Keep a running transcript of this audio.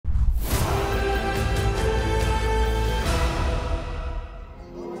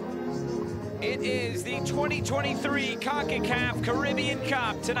It is the 2023 Concacaf Caribbean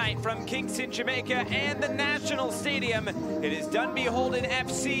Cup tonight from Kingston, Jamaica, and the National Stadium. It is Dunbeholden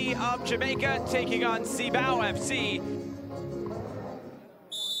FC of Jamaica taking on Cibao FC.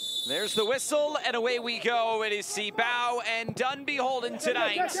 There's the whistle, and away we go. It is Cibao and Dunbeholden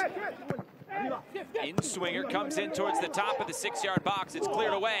tonight. In-swinger comes in towards the top of the 6-yard box. It's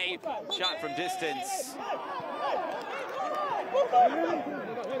cleared away. Shot from distance.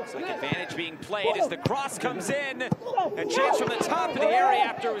 Looks like advantage being played as the cross comes in. A chase from the top of the area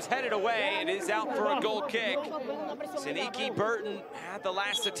after it was headed away. It is out for a goal kick. Siniki Burton had the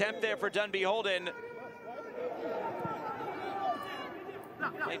last attempt there for Dunbeholden.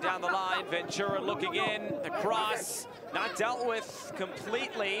 Play down the line, Ventura looking in, the cross not dealt with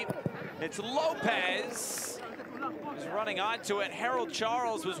completely. It's Lopez who's running onto it. Harold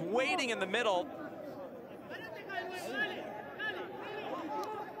Charles was waiting in the middle.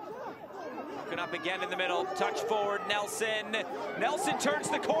 Looking up again in the middle, touch forward, Nelson. Nelson turns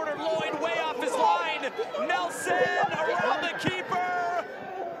the corner, Lloyd way off his line. Nelson around the keeper,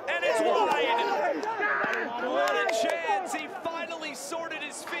 and it's wide. What a chance, he finally sorted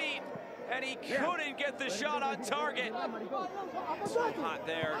his feet, and he couldn't get the shot on target. Hot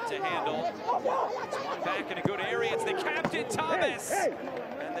there to handle. It's one back in a good area, it's the captain, Thomas.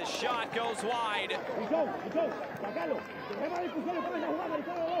 And the shot goes wide.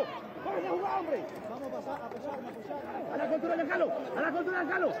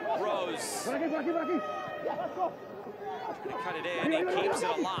 Rose. Cut it in, he keeps it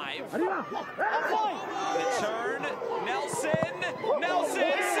alive. The turn,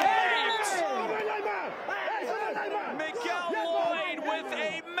 Nelson saved! Miguel Lloyd with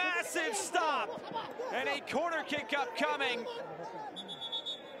a massive stop, and a corner kick upcoming.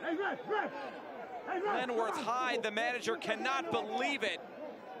 Lenworth Hyde, the manager, cannot believe it.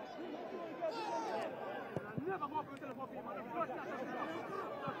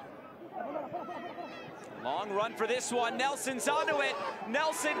 Long run for this one. Nelson's onto it.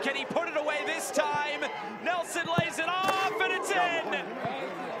 Nelson, can he put it away this time? Nelson lays it off, and it's in.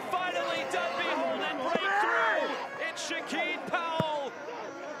 Finally, Dunbeholden break through. It's Shaquille Powell.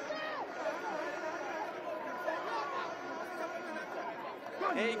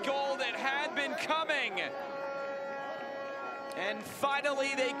 A goal that had been coming. And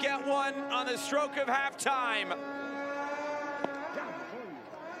finally, they get one on the stroke of halftime.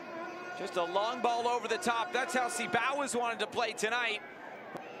 Just a long ball over the top. That's how Cibao was wanted to play tonight.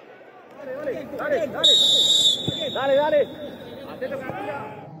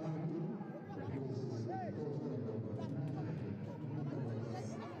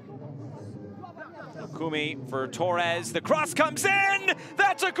 Kumi for Torres. The cross comes in.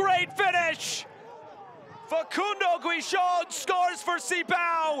 That's a great finish. Facundo Guichon scores for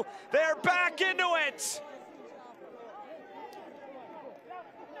Cibao. They're back into it.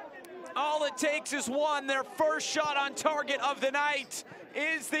 All it takes is one. Their first shot on target of the night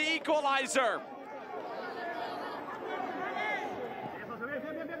is the equalizer.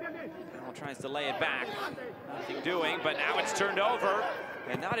 Now tries to lay it back. Nothing doing, but now it's turned over.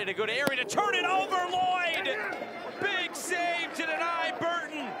 And not in a good area to turn it over, Lloyd! Big save to deny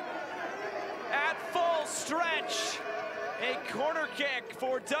Burton. At full stretch, a corner kick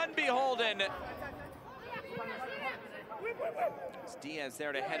for Dunbeholden. Diaz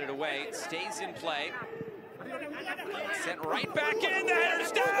there to head it away. It stays in play. Sent right back in. The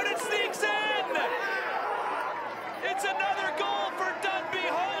header's down. It sneaks in. It's another goal for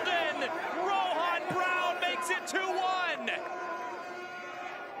Dunbeholden. Rohan Brown makes it 2-1.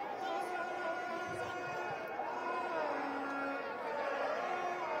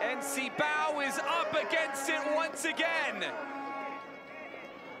 And Cibao is up against it once again.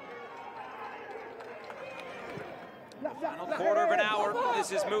 Final quarter of an hour.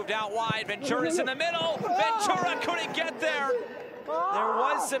 This is moved out wide. Ventura's in the middle. Ventura couldn't get there. There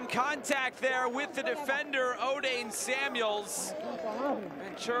was some contact there with the defender, O'Dane Samuels.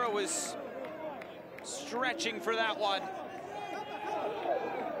 Ventura was stretching for that one.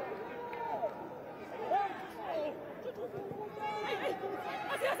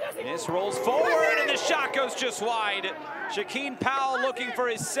 This rolls forward, and the shot goes just wide. Shaquille Powell looking for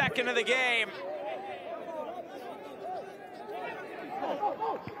his second of the game.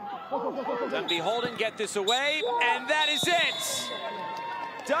 Dunbeholden get this away, and that is it.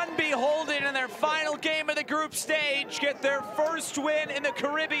 Dunbeholden in their final game of the group stage get their first win in the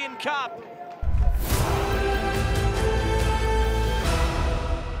Caribbean Cup.